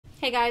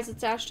Hey guys,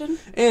 it's Ashton.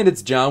 And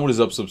it's John. What is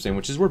up, Sub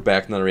Sandwiches? We're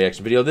back with another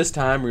reaction video. This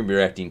time, we're going to be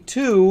reacting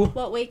to...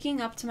 what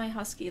waking up to my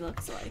husky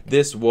looks like.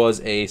 This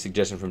was a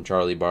suggestion from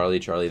Charlie Barley.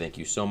 Charlie, thank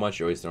you so much.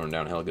 You're always throwing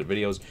down hella good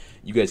videos.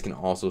 You guys can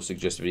also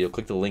suggest a video.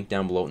 Click the link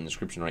down below in the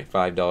description, write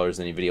 $5.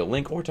 Any video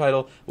link or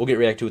title will get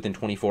reacted to within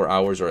 24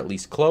 hours or at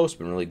least close.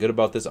 Been really good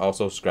about this.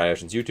 Also, subscribe to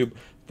Ashton's YouTube.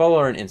 Follow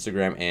our on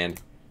Instagram, and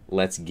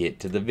let's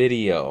get to the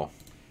video.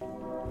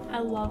 I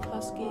love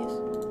huskies.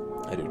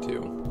 I do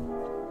too.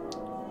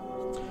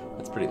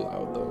 That's pretty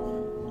loud, though.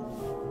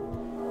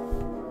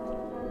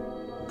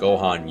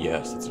 Gohan,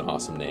 yes, it's an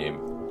awesome name.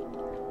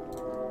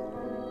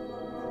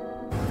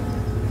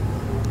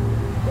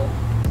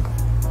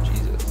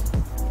 Jesus.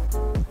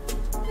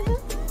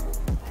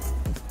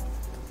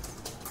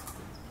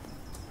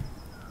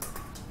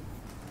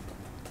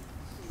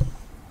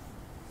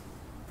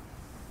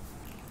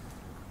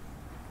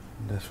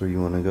 That's where you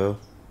want to go?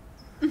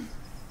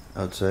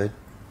 Outside?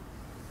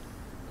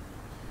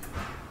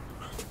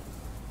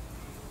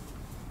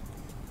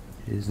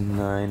 It is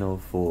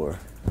 9:04.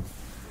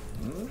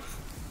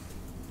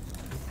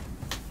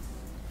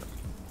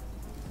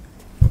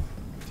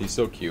 He's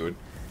so cute.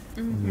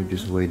 And you're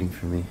just waiting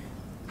for me.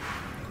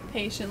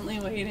 Patiently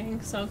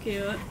waiting. So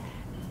cute.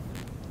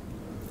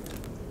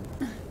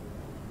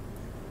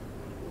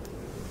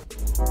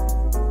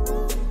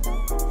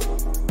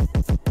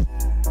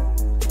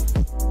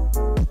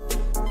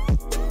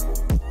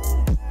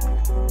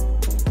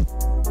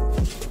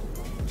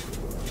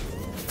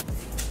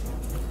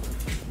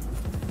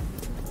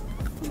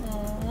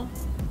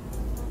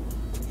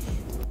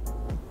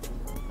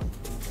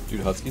 Dude,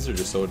 huskies are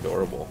just so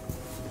adorable.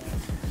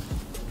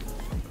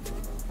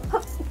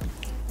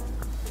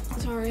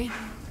 Sorry.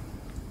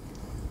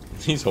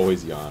 He's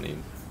always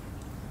yawning.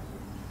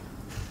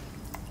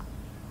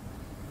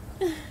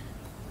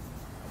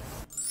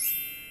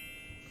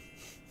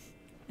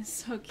 It's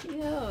so cute.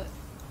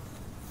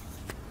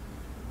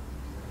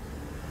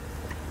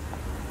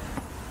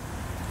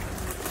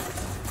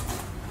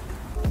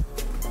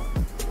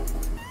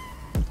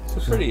 It's a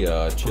pretty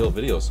chill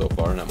video so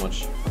far, not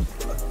much.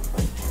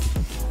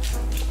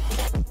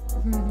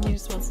 He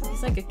just wants,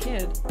 he's like a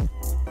kid.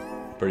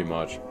 Pretty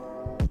much.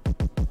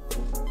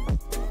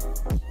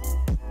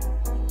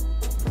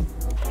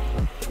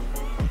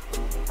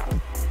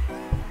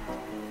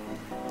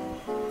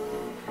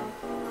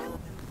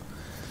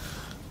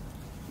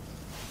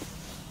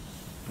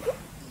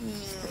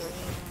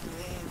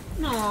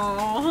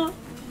 Aww.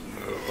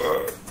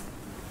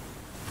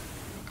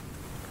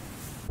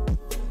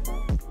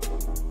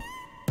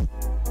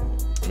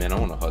 Man, I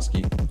want a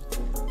husky.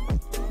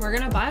 We're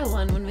gonna buy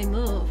one when we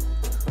move.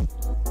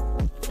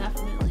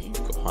 Definitely.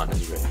 Gohan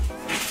is ready.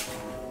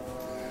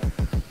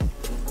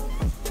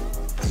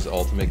 This is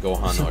ultimate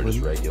Gohan or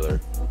just regular?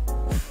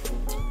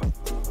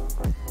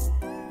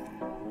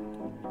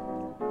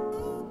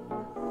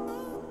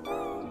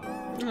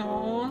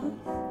 Aww.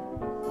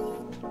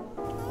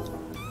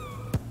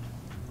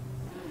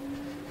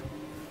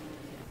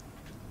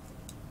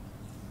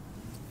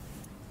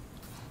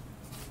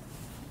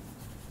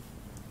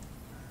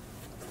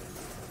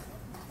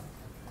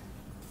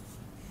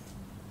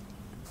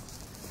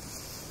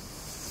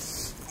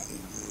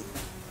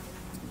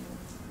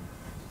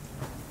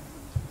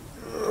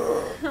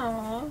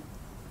 Aww.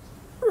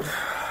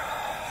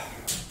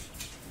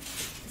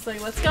 It's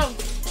like, let's go.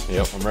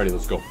 Yep, I'm ready.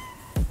 Let's go.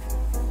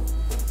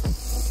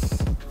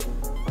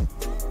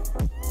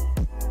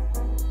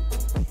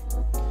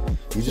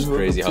 You just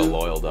Crazy how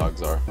loyal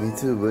dogs are. Me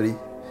too, buddy.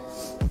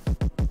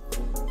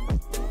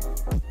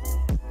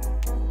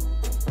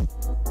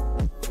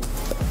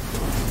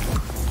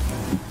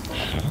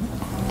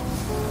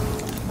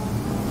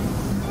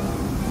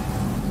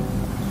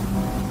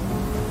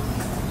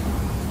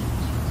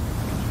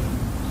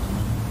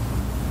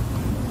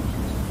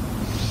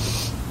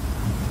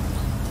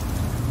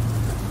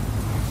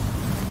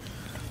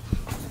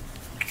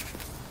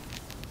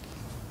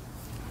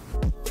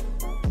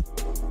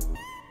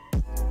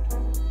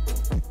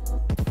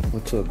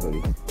 What's up,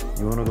 buddy?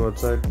 You wanna go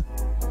outside?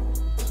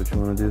 That's what you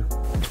wanna do?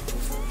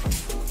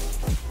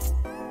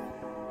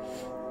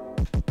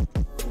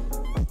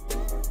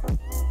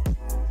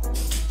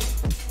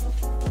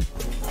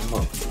 I'm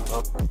up.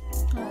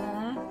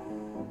 Aww.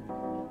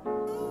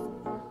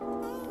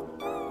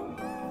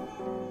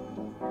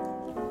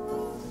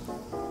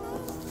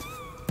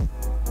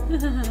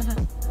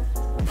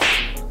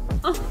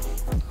 Oh.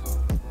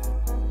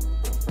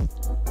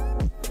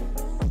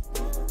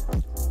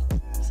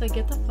 So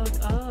get the fuck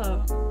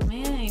up.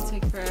 Man, it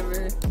took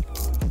forever.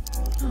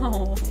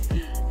 Oh.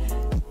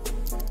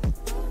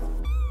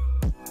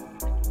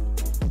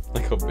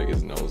 Like how big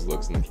his nose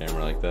looks in the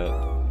camera like that.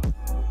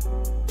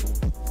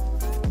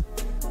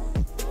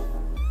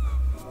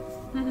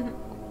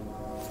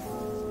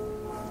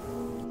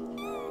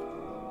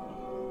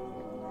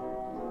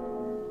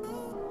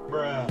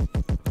 Bruh.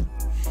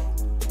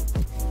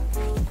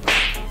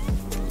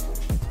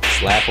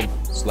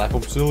 Slap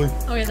him silly.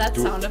 Oh yeah, that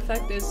sound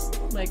effect is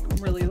like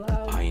really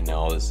loud. I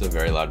know, this is a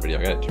very loud video.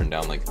 I got it turned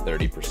down like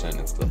 30%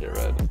 and still hit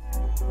red.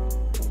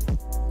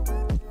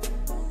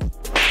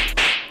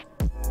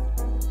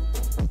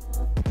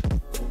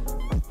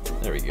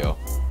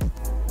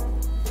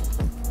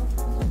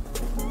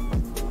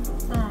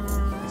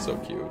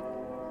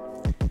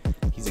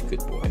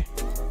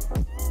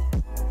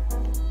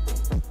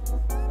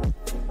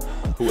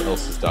 Who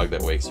else's dog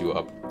that wakes you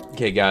up?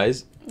 Okay,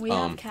 guys. We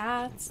have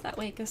cats that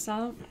wake us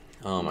up.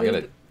 I got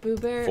a Boo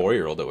Bear.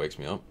 4-year-old that wakes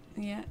me up.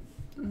 Yeah.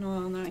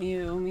 Well, not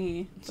you,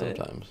 me. But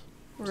Sometimes.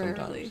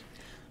 rarely.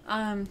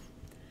 I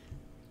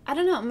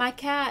don't know. My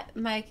cat,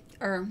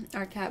 our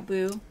cat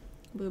Boo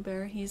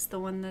Bear. He's the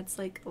one that's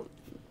like,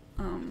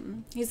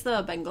 he's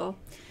the Bengal.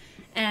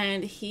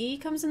 And he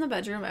comes in the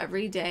bedroom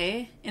every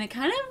day, and it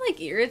kind of like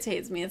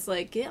irritates me. It's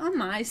like, get on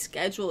my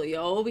schedule,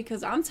 yo,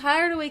 because I'm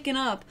tired of waking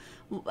up.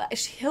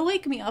 He'll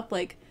wake me up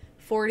like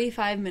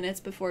 45 minutes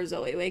before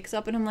Zoe wakes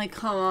up, and I'm like,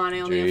 come on, I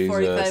only have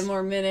 45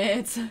 more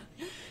minutes.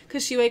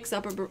 Because she wakes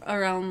up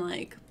around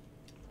like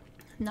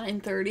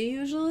 9:30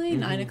 usually,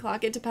 9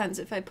 o'clock. It depends.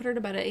 If I put her to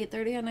bed at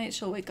 8:30 at night,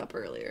 she'll wake up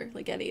earlier,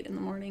 like at 8 in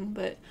the morning.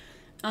 But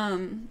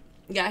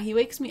yeah, he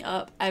wakes me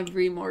up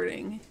every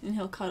morning, and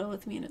he'll cuddle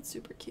with me, and it's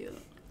super cute.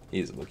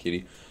 He's a little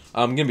kitty.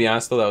 I'm gonna be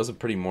honest though, that was a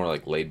pretty more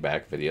like laid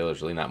back video.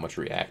 There's really not much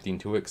reacting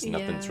to it because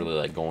nothing's really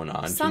like going on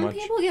too much. Some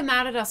people get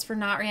mad at us for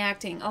not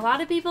reacting. A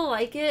lot of people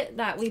like it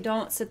that we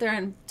don't sit there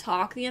and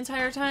talk the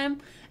entire time,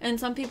 and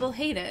some people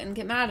hate it and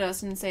get mad at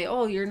us and say,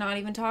 "Oh, you're not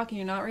even talking,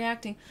 you're not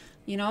reacting."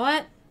 You know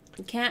what?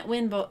 You can't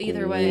win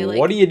either way. Like,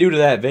 what do you do to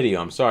that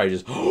video? I'm sorry,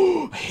 just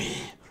well,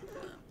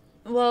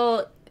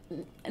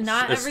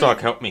 not it's every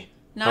stuck. Help me.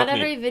 Not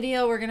every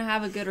video we're going to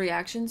have a good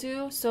reaction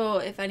to, so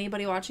if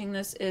anybody watching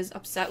this is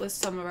upset with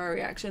some of our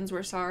reactions,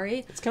 we're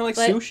sorry. It's kind of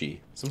like sushi.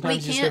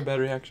 Sometimes you just get bad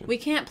reaction. We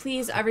can't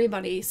please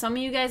everybody. Some of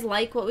you guys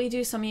like what we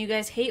do, some of you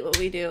guys hate what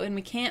we do, and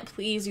we can't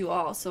please you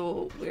all,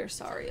 so we're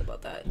sorry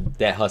about that.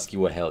 That husky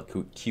was hell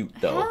cute,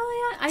 though.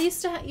 Hell yeah. I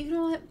used to, you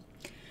know what?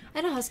 I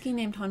had a husky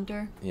named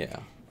Hunter.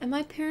 Yeah. And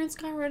my parents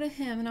got rid of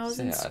him, and I was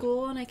in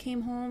school, and I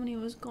came home, and he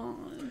was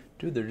gone.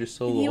 Dude, they're just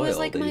so and loyal. He was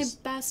like my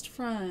best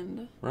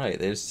friend. Right,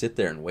 they just sit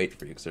there and wait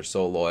for you because they're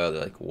so loyal.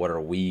 They're like, what are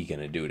we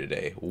going to do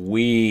today?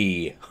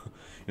 We.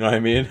 You know what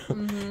I mean?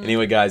 Mm-hmm.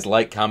 Anyway, guys,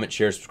 like, comment,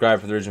 share,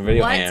 subscribe for the original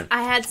video. And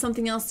I had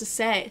something else to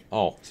say.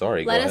 Oh,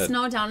 sorry. Let us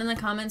know down in the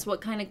comments what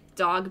kind of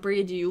dog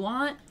breed you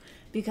want,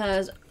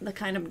 because the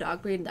kind of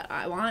dog breed that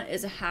I want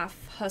is a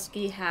half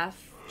Husky,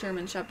 half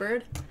German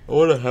Shepherd. I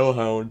want a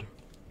hellhound.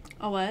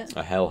 A what?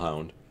 A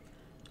hellhound.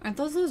 Aren't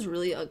those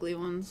really ugly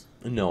ones?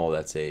 No,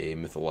 that's a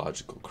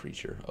mythological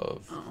creature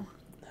of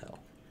hell.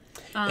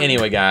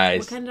 Anyway,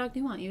 guys. What kind of dog do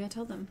you want? You gotta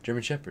tell them.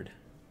 German Shepherd.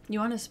 You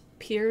want a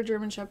pure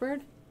German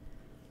Shepherd?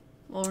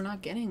 Well, we're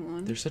not getting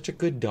one. They're such a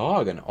good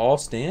dog on all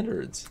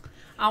standards.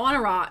 I want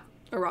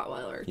a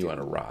Rottweiler. You want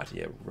a Rott?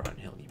 Yeah, rotten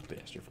hell, you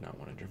bastard for not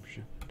wanting a German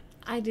Shepherd.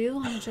 I do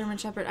want a German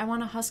Shepherd. I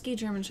want a Husky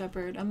German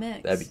Shepherd, a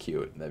mix. That'd be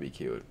cute. That'd be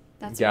cute.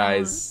 That's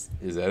guys,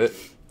 is that it?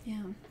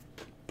 Yeah.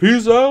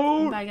 Peace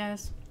out. Bye,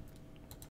 guys.